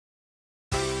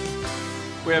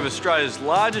we have Australia's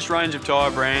largest range of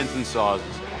tyre brands and sizes.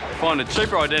 Find a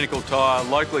cheaper identical tyre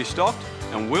locally stocked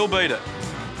and we'll beat it.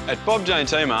 At Bob Jane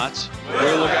T-Marts,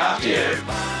 we'll look after you.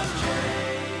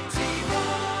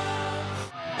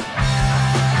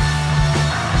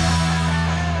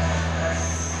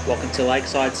 Welcome to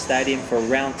Lakeside Stadium for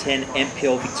round 10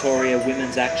 NPL Victoria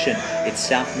women's action. It's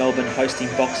South Melbourne hosting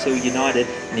Box Hill United,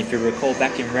 and if you recall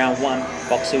back in round 1,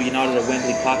 Box Hill United at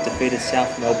Wembley Park defeated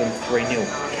South Melbourne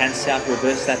 3-0. Can South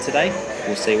reverse that today?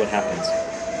 We'll see what happens.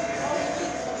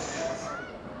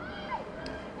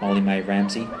 Molly May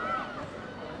Ramsey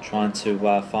trying to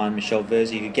find Michelle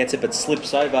Verzi, who gets it but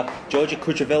slips over. Georgia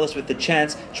Kutravelis with the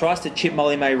chance, tries to chip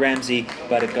Molly May Ramsey,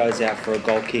 but it goes out for a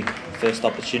goal kick. First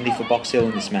opportunity for Box Hill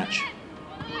in this match.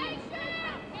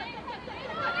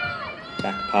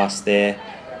 Back pass there,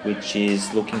 which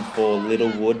is looking for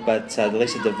Littlewood, but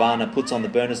Lisa Devana puts on the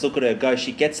burners. Look at her go.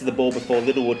 She gets to the ball before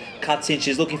Littlewood cuts in.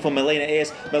 She's looking for Melina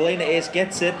Ayres. Melina Ayres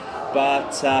gets it,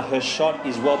 but her shot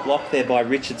is well blocked there by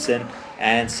Richardson,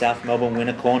 and South Melbourne win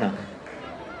a corner.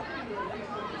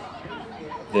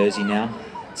 Verzi now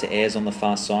to Ayres on the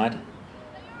far side.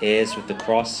 Ayres with the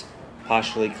cross,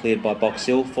 partially cleared by Box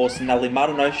Hill. Forced to Natalie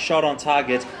Martineau, shot on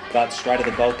target, but straight at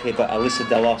the goalkeeper, Alyssa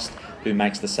Delost, who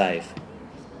makes the save.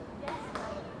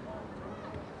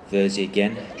 Verzi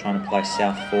again, trying to play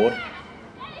South forward.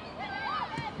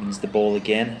 Wins the ball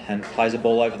again and plays the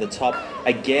ball over the top.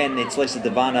 Again, it's Lisa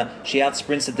Devana. She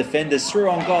outsprints the defenders, through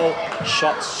on goal.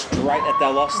 Shot straight at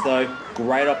Delost though.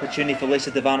 Great opportunity for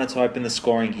Lisa Devana to open the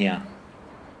scoring here.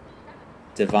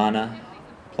 Devana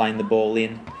playing the ball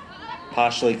in.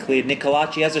 Partially cleared.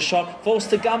 Nicolaci has a shot. Falls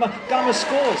to Gummer. Gummer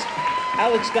scores.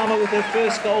 Alex Gummer with her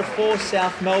first goal for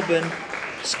South Melbourne.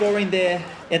 Scoring there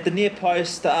at the near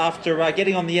post after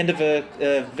getting on the end of a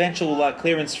eventual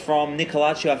clearance from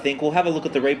Nicolaci, I think. We'll have a look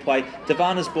at the replay.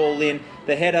 Devana's ball in.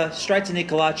 The header straight to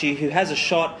Nicolaci, who has a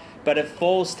shot, but it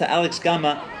falls to Alex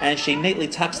Gummer, and she neatly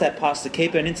tucks that past the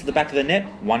keeper and into the back of the net.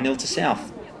 1-0 to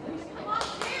South.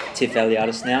 Tiff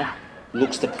Eliadis now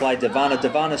looks to play Devana.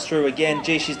 Devana's through again.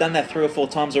 Gee, she's done that 3 or 4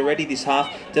 times already this half.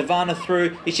 Devana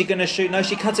through. Is she going to shoot? No,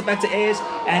 she cuts it back to Ayres.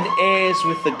 And Ayres,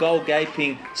 with the goal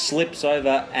gaping, slips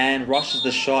over and rushes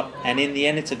the shot. And in the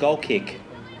end, it's a goal kick.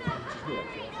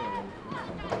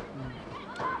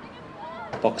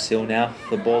 Box Hill now,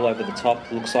 the ball over the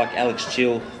top. Looks like Alex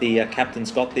Chill, the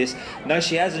captain's got this. No,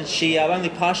 she hasn't. She only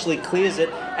partially clears it.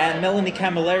 And Melanie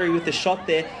Camilleri with the shot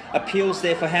there. Appeals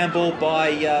there for handball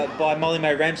by Molly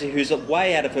May Ramsey, who's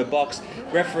way out of her box.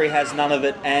 Referee has none of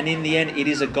it. And in the end, it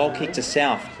is a goal kick to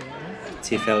South.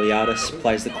 Tiff Eliadis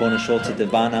plays the corner short to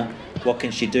Devana. What can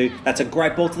she do? That's a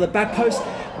great ball to the back post.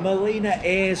 Melina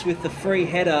Ayres with the free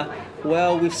header.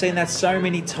 Well, we've seen that so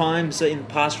many times in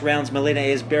past rounds. Melina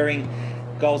Ayres burying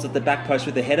goals at the back post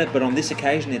with the header, but on this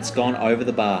occasion it's gone over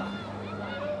the bar.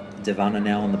 Devana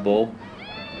now on the ball,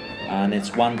 and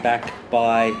it's won back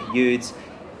by Udes.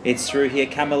 It's through here.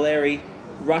 Camilleri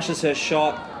rushes her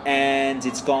shot, and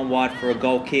it's gone wide for a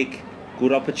goal kick.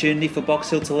 Good opportunity for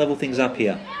Box Hill to level things up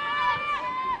here.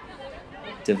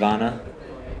 Devana,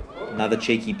 another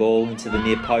cheeky ball into the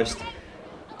near post,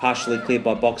 partially cleared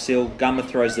by Box Hill. Gummer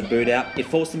throws the boot out. It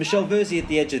falls to Michelle Verzi at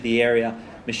the edge of the area.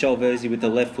 Michelle Verzi with the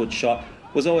left foot shot.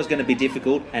 Was always going to be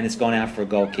difficult, and it's gone out for a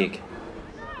goal kick.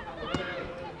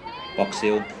 Box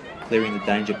Hill clearing the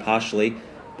danger partially.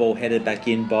 Ball headed back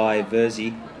in by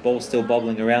Verzi. Ball still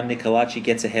bobbling around. Nicolaci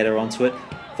gets a header onto it.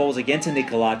 Falls again to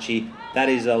Nicolaci. That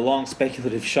is a long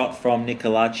speculative shot from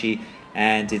Nicolaci,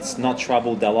 and it's not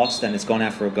troubled Delost, and it's gone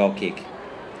out for a goal kick.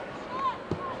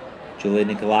 Julia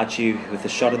Nicolaci with a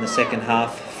shot in the second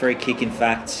half. Free kick, in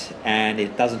fact, and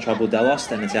it doesn't trouble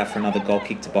Delost, and it's out for another goal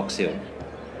kick to Box Hill.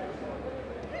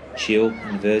 Chill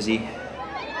and Verzi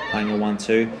playing a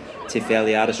 1-2. Tiff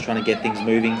Eliadis trying to get things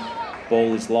moving.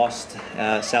 Ball is lost.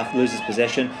 South loses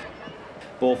possession.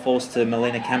 Ball falls to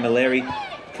Melina Camilleri.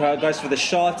 Goes for the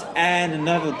shot, and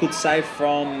another good save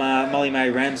from Molly May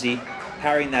Ramsey,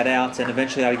 parrying that out, and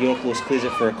eventually Argiopoulos clears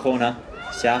it for a corner.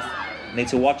 South need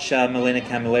to watch Melina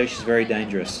Camilleri. She's very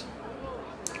dangerous.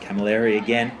 Camilleri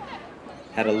again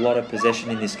had a lot of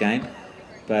possession in this game,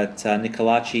 but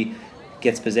Nicolaci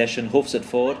gets possession, hoofs it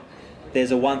forward.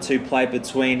 There's a 1-2 play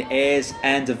between Ayres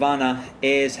and Devana.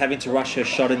 Ayres having to rush her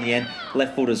shot in the end,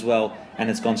 left foot as well, and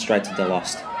it's gone straight to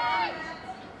Delost.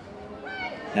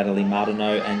 Natalie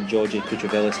Martineau and Georgia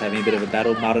Kutravelis having a bit of a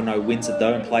battle. Martineau wins it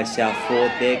though and plays South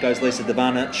forward. There goes Lisa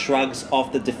Devana, shrugs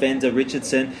off the defender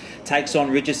Richardson, takes on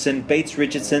Richardson, beats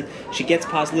Richardson. She gets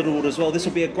past Littlewood as well. This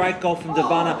will be a great goal from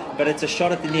Devana, but it's a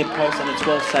shot at the near post, and it's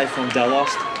well saved from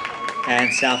Delost.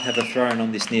 And South have a throw in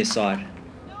on this near side.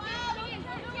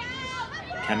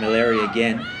 Camilleri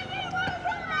again.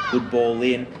 Good ball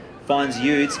in. Finds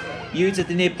Yudes. Yudes at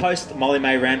the near post. Molly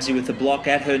May Ramsey with the block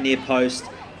at her near post.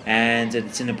 And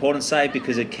it's an important save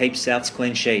because it keeps South's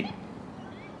clean sheet.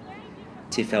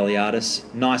 Tiff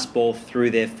Eliadis. Nice ball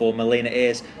through there for Melina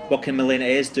Ayres. What can Melina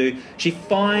Ayres do? She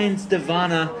finds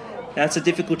Devana. That's a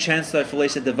difficult chance though for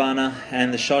Lisa Devana.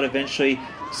 And the shot eventually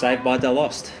saved by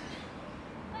Dalost.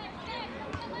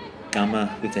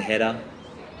 Gummer with the header.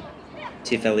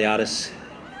 Tiff Eliadis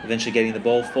eventually getting the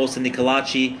ball. Falls to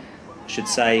Nicolaci. Should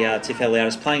say Tiff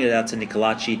Eliadis playing it out to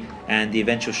Nicolaci. And the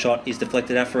eventual shot is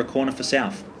deflected out for a corner for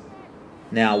South.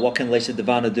 Now, what can Lisa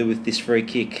Devana do with this free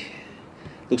kick?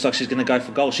 Looks like she's going to go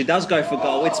for goal. She does go for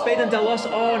goal. It's beaten Delos.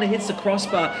 Oh, and it hits the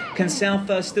crossbar. Can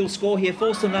South still score here?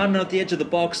 Falls to Narden at the edge of the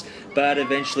box, but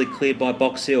eventually cleared by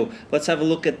Box Hill. Let's have a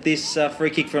look at this free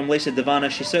kick from Lisa Devana.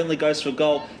 She certainly goes for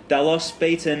goal. Delos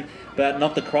beaten, but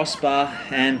not the crossbar.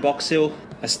 And Box Hill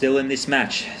are still in this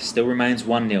match. Still remains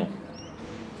 1-0.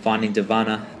 Finding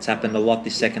Devana. It's happened a lot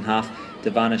this second half.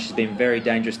 Devana, she's been very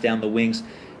dangerous down the wings.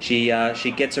 She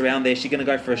gets around there. She's going to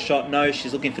go for a shot. No,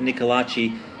 she's looking for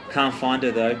Nicolaci. Can't find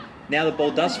her though. Now the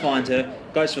ball does find her.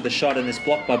 Goes for the shot and is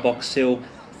blocked by Box Hill.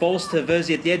 Falls to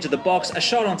Verzi at the edge of the box. A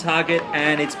shot on target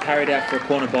and it's parried out for a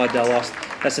corner by Delost.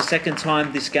 That's the second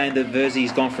time this game that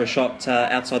Verzi's gone for a shot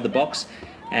outside the box.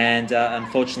 And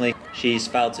unfortunately, she's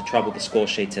failed to trouble the score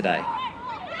sheet today.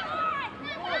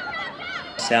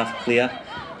 South clear.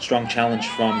 Strong challenge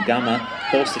from Gummer.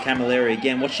 Falls to Camilleri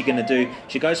again. What's she going to do?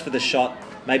 She goes for the shot.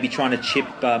 Maybe trying to chip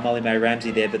Molly May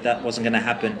Ramsey there, but that wasn't going to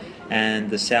happen.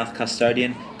 And the South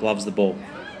custodian gloves the ball.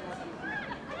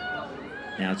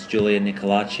 Now it's Julia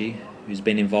Nicolaci, who's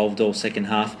been involved all second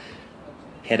half.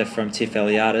 Header from Tiff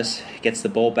Eliadis. Gets the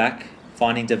ball back.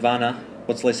 Finding Devana.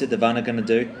 What's Lisa Devana going to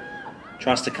do?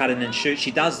 Tries to cut in and shoot. She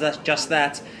does that, just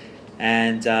that.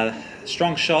 And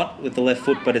strong shot with the left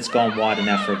foot, but it's gone wide and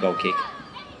now for a goal kick.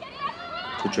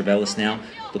 Kutravelis now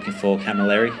looking for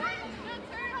Camilleri.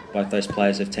 Both those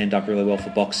players have teamed up really well for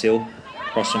Box Hill.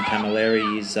 Cross from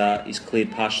Camilleri is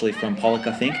cleared partially from Pollock,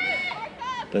 I think.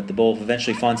 But the ball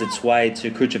eventually finds its way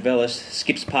to Kutravelis.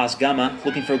 Skips past Gummer.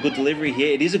 Looking for a good delivery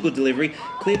here. It is a good delivery.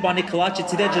 Cleared by Nicolaci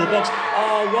to the edge of the box.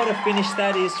 Oh, what a finish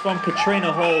that is from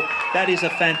Kristina Hall. That is a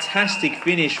fantastic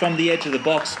finish from the edge of the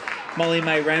box. Molly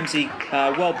May Ramsey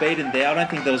well beaten there. I don't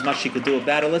think there was much she could do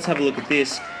about it. Let's have a look at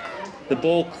this. The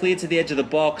ball cleared to the edge of the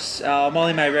box.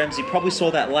 Molly May Ramsey probably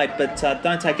saw that late, but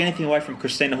don't take anything away from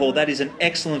Kristina Hall. That is an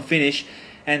excellent finish.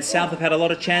 And South have had a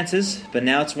lot of chances, but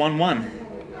now it's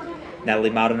 1-1. Natalie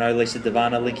Martineau, Lisa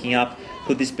Devana linking up.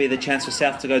 Could this be the chance for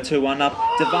South to go 2-1 up?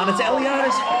 Devana to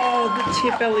Eliadis. Oh, the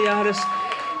tip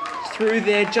Eliadis through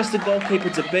there. Just the goalkeeper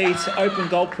to beat. Open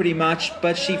goal pretty much,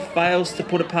 but she fails to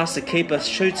put it past the keeper.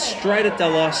 Shoots straight at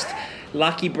Delost.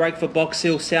 Lucky break for Box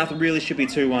Hill. South really should be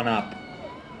 2-1 up.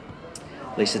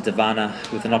 Lisa Devana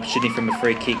with an opportunity from a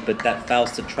free kick, but that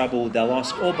fails to trouble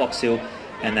Delost or Box Hill,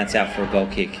 and that's out for a goal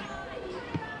kick.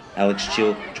 Alex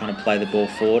Chill trying to play the ball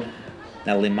forward.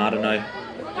 Natalie Martineau,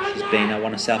 she's been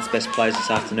one of South's best players this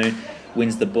afternoon,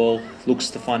 wins the ball, looks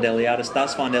to find Eliadis,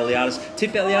 does find Eliadis.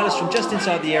 Tiff Eliadis from just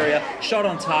inside the area, shot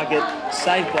on target,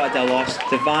 saved by Delost.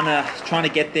 Devana trying to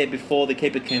get there before the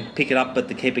keeper can pick it up, but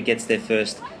the keeper gets there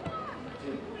first.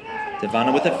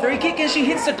 Devana with a free kick and she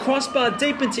hits the crossbar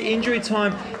deep into injury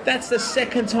time. That's the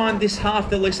second time this half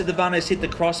that Lisa Devana has hit the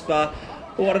crossbar.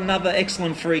 What another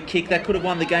excellent free kick. That could have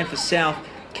won the game for South.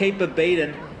 Keeper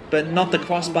beaten, but not the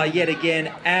crossbar yet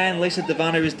again. And Lisa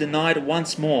Devana is denied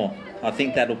once more. I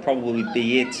think that'll probably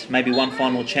be it. Maybe one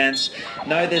final chance.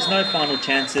 No, there's no final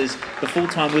chances. The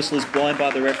full-time whistle is blown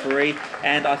by the referee.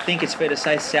 And I think it's fair to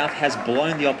say South has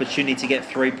blown the opportunity to get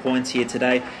 3 points here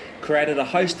today. Created a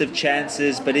host of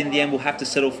chances, but in the end we'll have to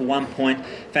settle for 1 point.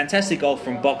 Fantastic goal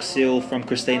from Box Hill, from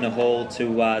Kristina Hall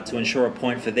to ensure a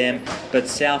point for them. But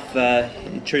South,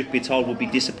 truth be told, will be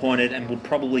disappointed and would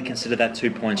probably consider that 2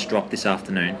 points drop this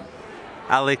afternoon.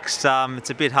 Alex, it's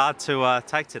a bit hard to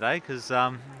take today because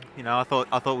you know I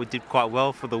thought we did quite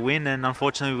well for the win, and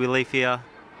unfortunately we leave here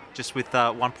just with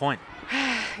 1 point.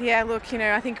 Yeah, look, you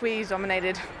know, I think we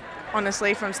dominated,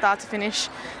 honestly, from start to finish.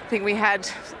 I think we had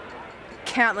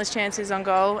countless chances on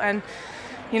goal and,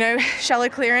 you know, shallow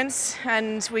clearance,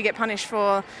 and we get punished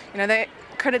for, you know,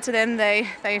 credit to them, they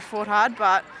fought hard,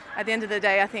 but at the end of the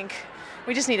day I think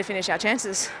we just need to finish our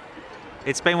chances.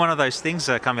 It's been one of those things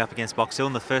coming up against Box Hill.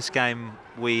 In the first game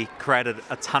we created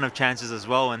a ton of chances as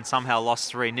well and somehow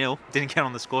lost 3-0, didn't get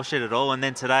on the score sheet at all, and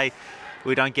then today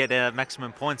we don't get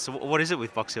maximum points. So what is it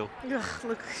with Box Hill? Ugh,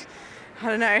 look, I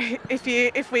don't know.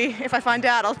 If I find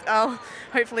out, I'll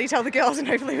hopefully tell the girls, and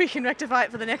hopefully we can rectify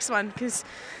it for the next one. Because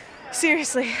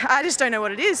Seriously, I just don't know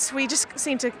what it is. We just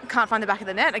can't find the back of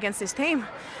the net against this team.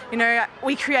 You know,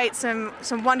 we create some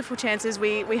wonderful chances.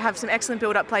 We have some excellent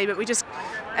build-up play, but we just,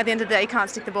 at the end of the day, can't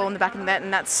stick the ball in the back of the net,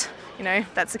 and that's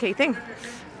the key thing.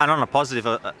 And on a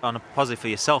positive for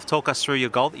yourself, talk us through your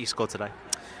goal that you scored today.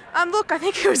 Look, I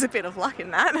think it was a bit of luck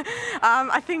in that.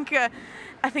 I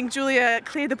think Julia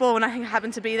cleared the ball when I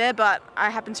happened to be there, but I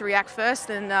happened to react first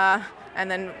and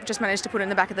then just managed to put it in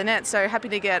the back of the net. So happy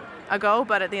to get a goal,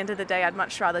 but at the end of the day, I'd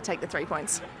much rather take the 3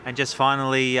 points. And just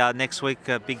finally, next week,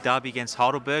 a big derby against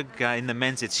Heidelberg. In the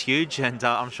men's, it's huge, and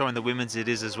I'm sure in the women's it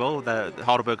is as well. The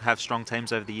Heidelberg have strong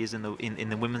teams over the years in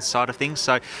the women's side of things.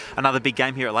 So another big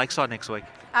game here at Lakeside next week.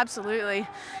 Absolutely.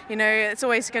 You know, it's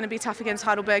always going to be tough against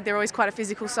Heidelberg. They're always quite a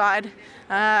physical side.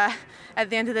 At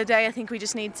the end of the day, I think we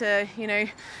just need to,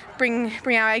 bring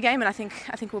our A game, and I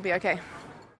think we'll be okay.